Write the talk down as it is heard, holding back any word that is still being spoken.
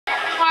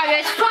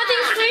Alright guys,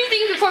 three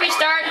things before we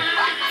start.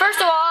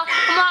 First of all,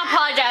 I want to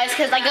apologize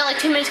because I got like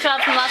 2 minutes cut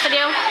off from the last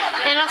video.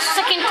 And also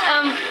second,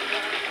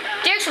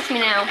 Derek's with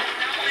me now.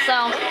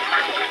 So,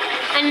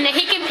 and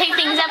he can pick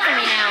things up for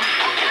me now.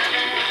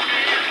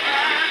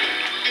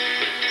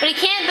 But he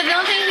can't, but the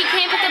only thing he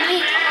can't pick up,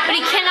 but he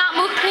cannot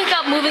pick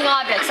up moving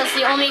objects. That's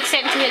the only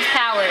extent to his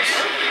powers.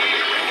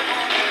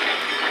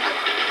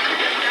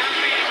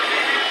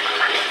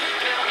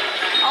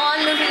 All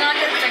moving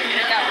objects I can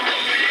pick up.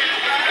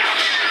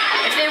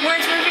 If they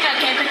weren't moving, I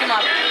can't pick them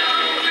up.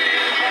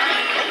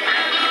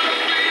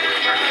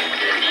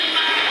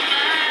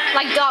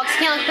 Like dogs,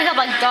 you can't pick up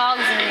like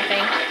dogs or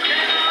anything.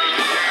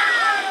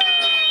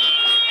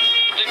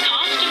 The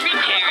cost of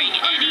repairing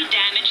any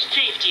damaged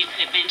safety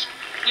equipment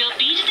will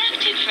be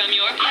deducted from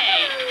your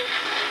pay.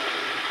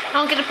 I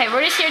don't get to pay.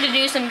 We're just here to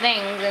do some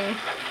things and.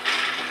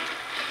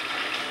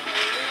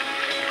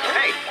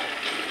 Hey.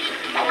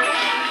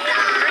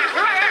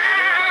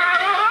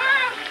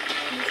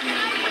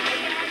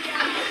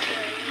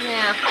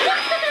 Yeah.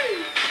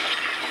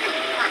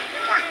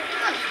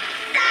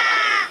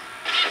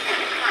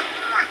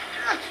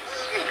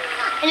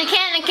 And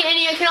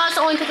you can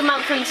also only pick them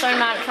up from the certain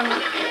amount from.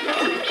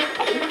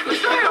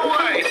 Stay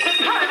away!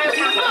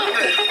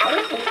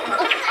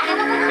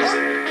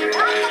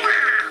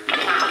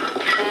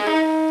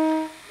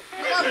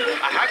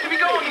 I have to be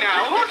going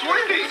now. What's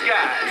with these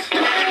guys?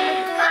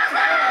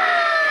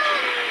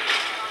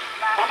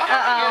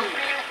 Uh-oh.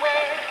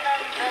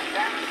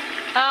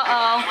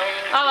 Uh-oh.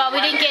 Oh well, we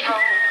didn't get.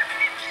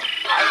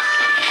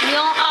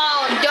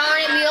 Oh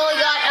darn it!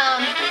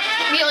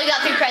 We only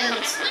got 3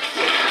 presents.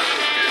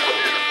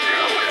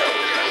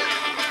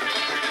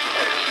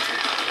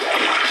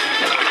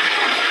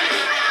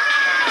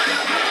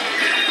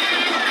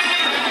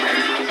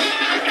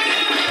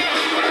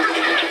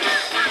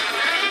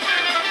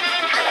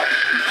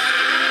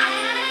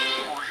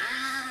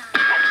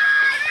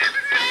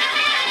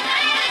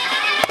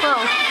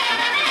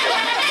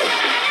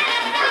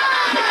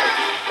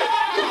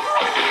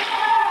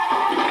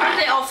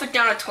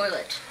 Down a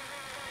toilet.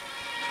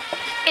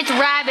 It's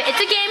Rabbit.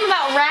 It's a game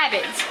about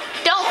Rabbids.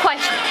 Don't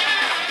question it.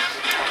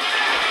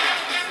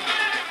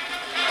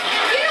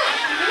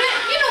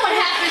 You know what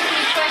happens when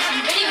you question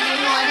video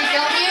game logic,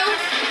 don't you?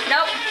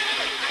 Nope.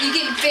 You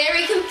get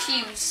very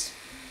confused.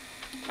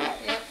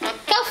 Yep.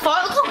 Look how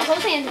far. Look how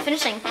close I am to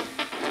finishing.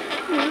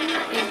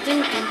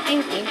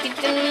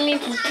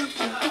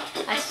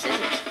 I said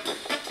it.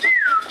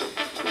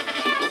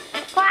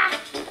 Quack,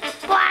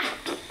 quack.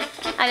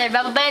 And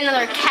there's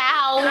another cow.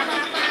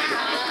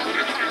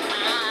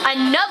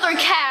 Another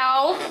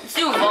cow.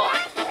 Zuma.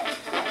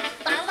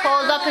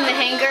 Pulled up in the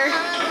hanger.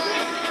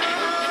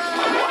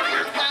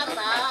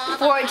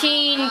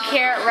 14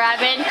 carrot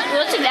rabbit.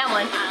 Let's do that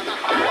one.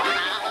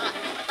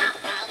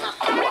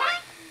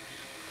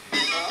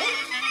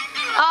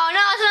 Oh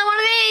no, it's not one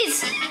of these.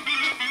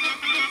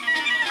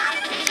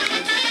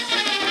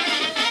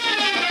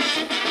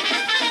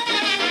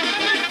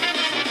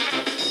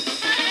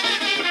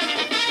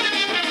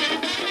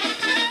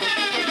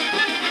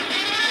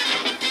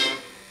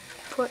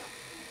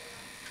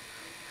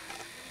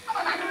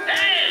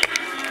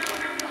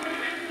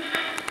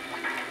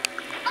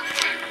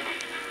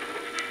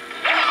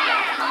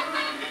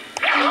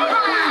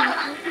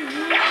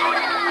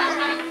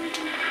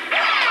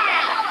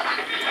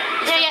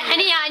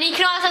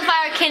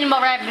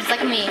 Cannonball rabbits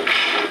like me. Oh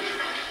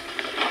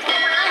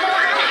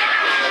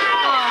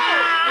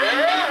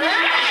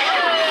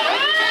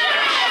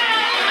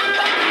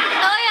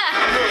yeah.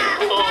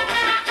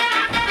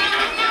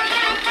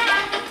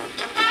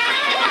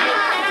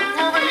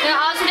 And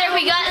also there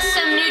we got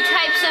some new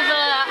types of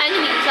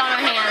enemies on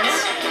our hands.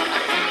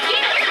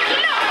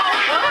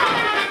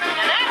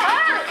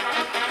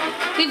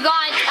 We've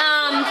got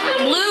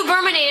blue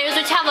verminators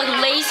which have like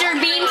laser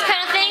beams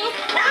kind of thing.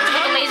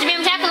 Like a laser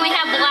beam attack, and we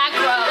have black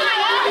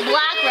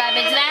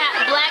rabbits that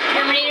black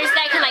terminators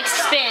that can like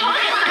spin.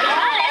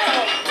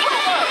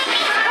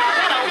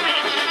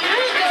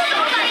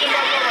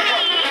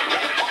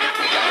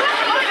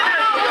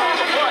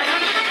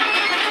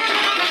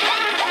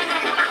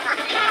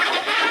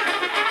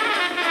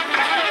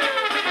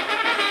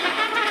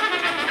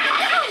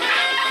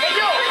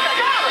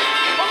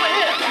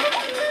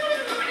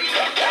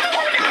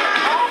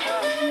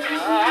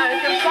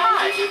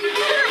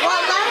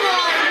 What level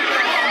are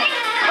you?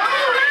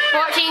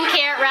 14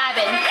 carrot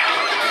rabbit.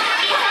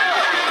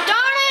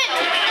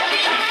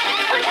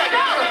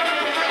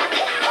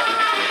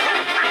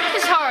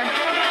 It's hard.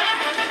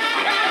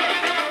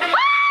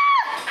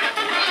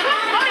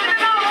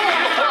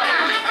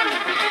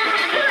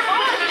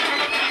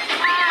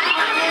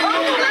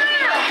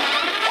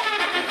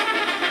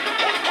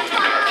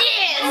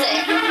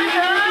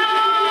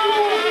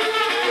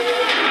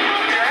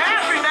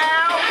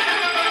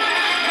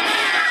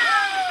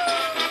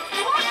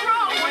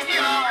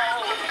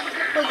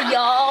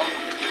 Y'all.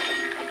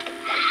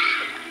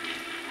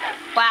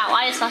 Wow,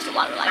 I just lost a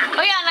lot of life.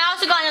 Oh yeah, and I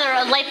also got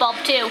another light bulb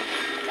too.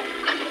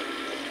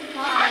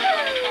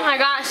 Oh my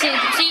gosh, see,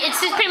 it's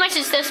just pretty much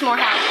just this more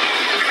health.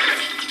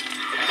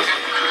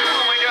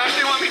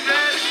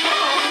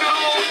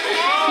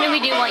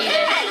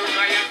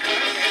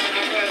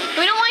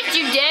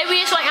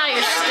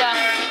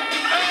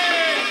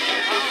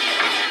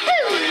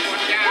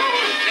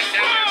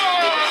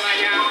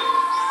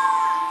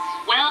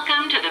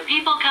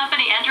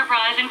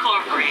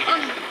 Incorporated.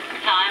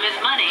 Time is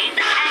money,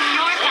 and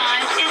your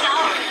time is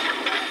ours.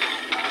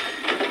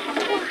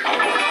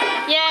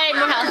 Yay,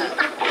 more health.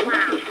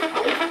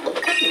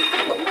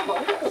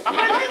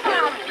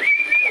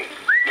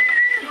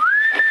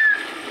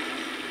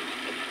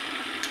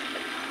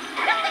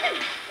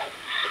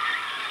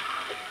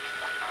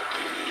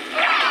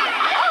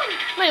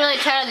 I'm really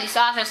tired of these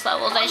office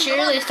levels. I should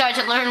really start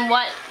to learn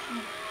what.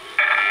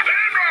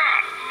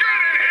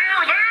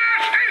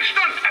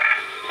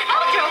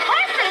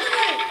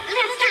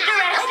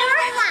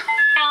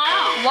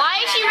 Why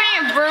is she wearing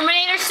a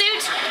Verminator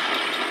suit?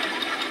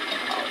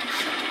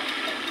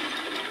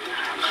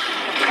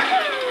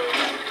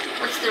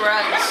 What's the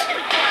rugs?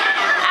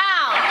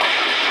 Ow!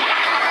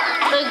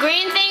 The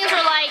green things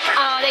were like,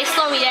 they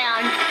slow me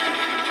down.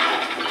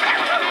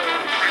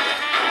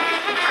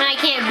 And I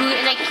can't boot,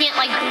 and I can't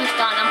like boost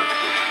on them.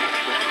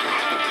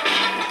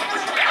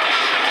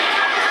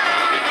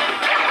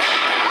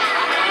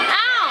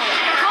 Ow!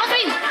 You're supposed to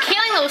be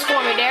killing those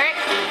for me, Derek.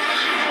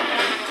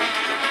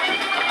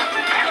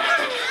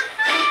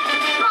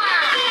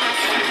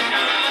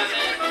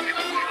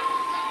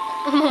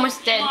 I'm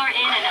almost dead. You are in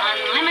an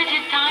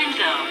unlimited time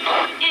zone.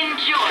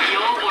 Enjoy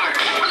your work.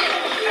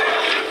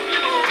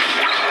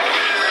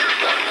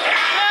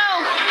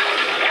 No!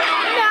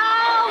 No!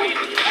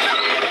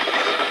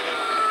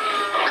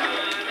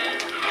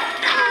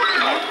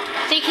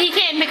 See, he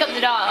can't pick up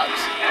the dogs.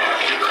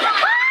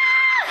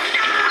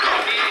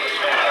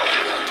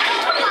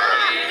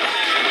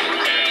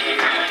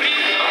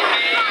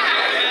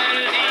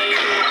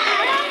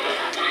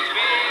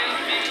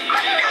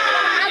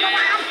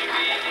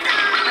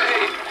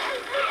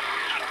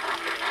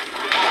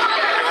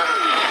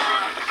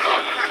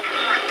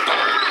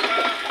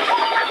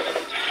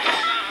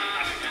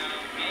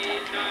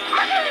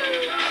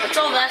 What's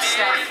all that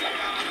stuff?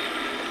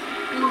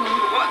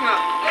 What now?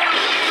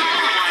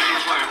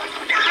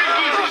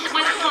 Produce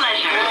with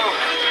pleasure.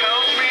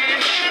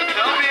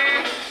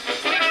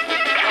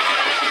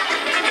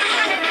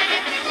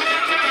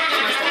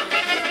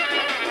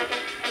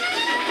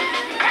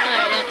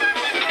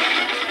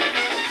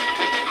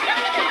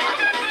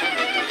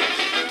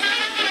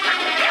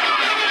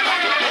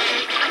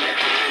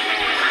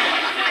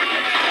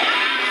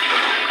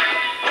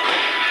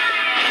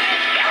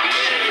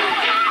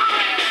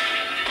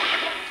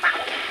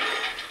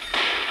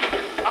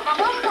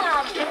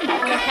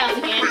 Help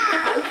me!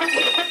 Help me!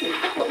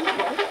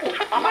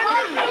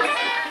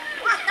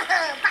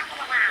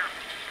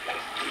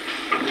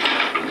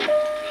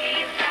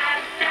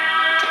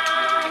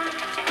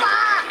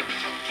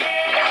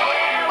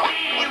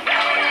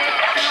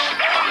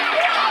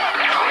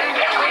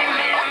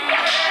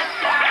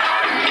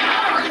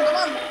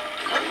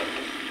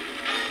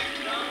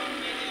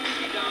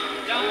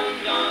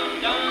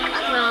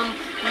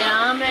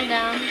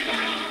 Again.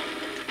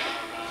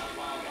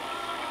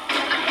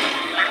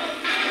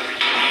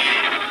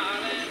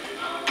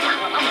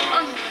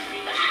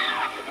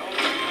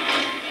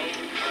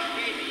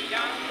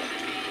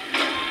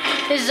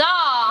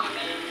 Huzzah!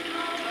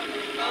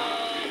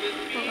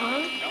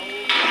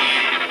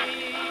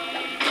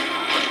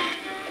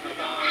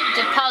 It's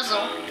a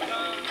puzzle.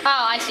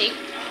 Oh, I see.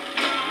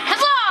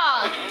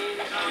 Huzzah!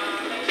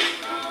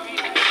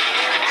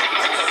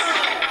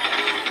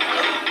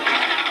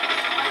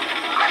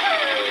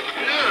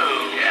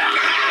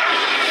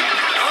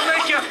 I'll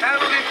make you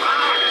have it.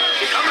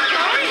 Come on,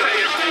 oh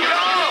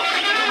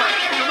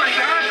my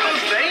God,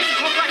 those veins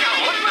look like a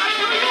horse.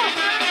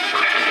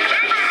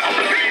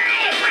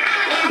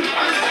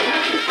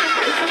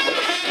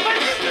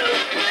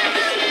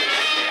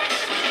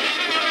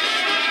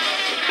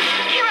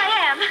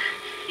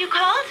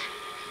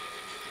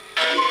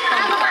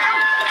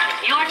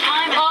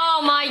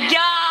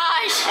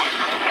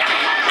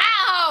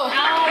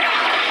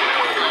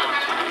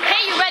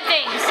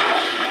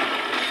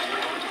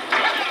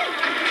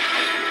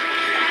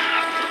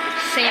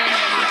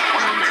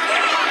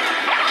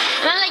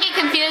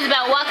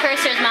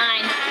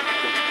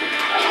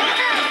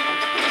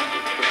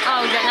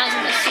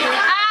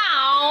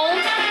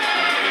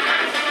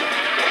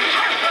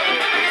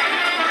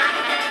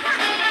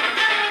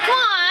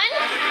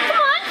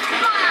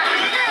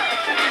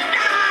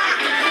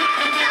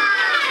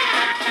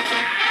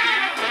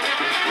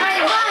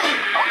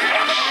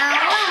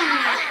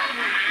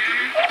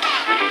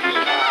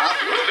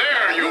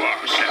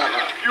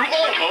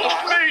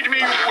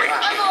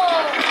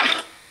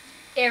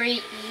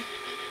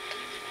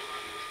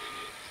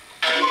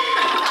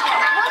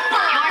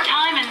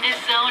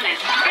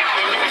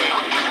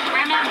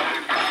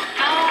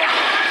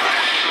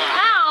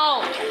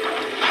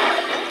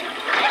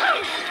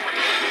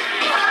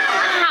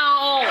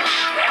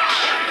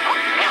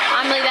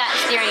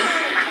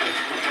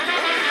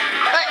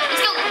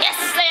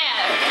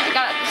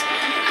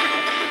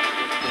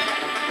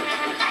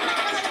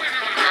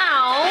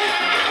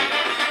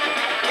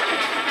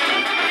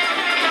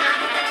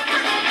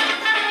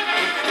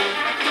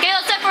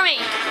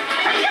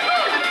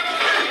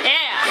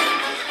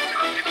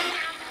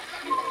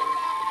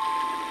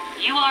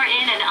 You are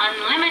in an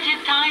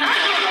unlimited time zone.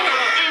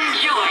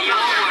 Enjoy your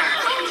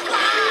work.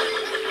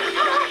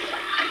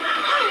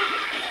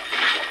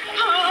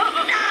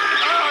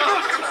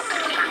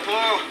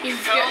 Whoa.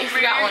 He's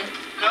got one.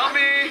 Help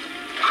me.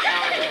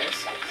 There it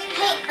is.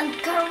 Hey, I'm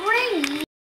great.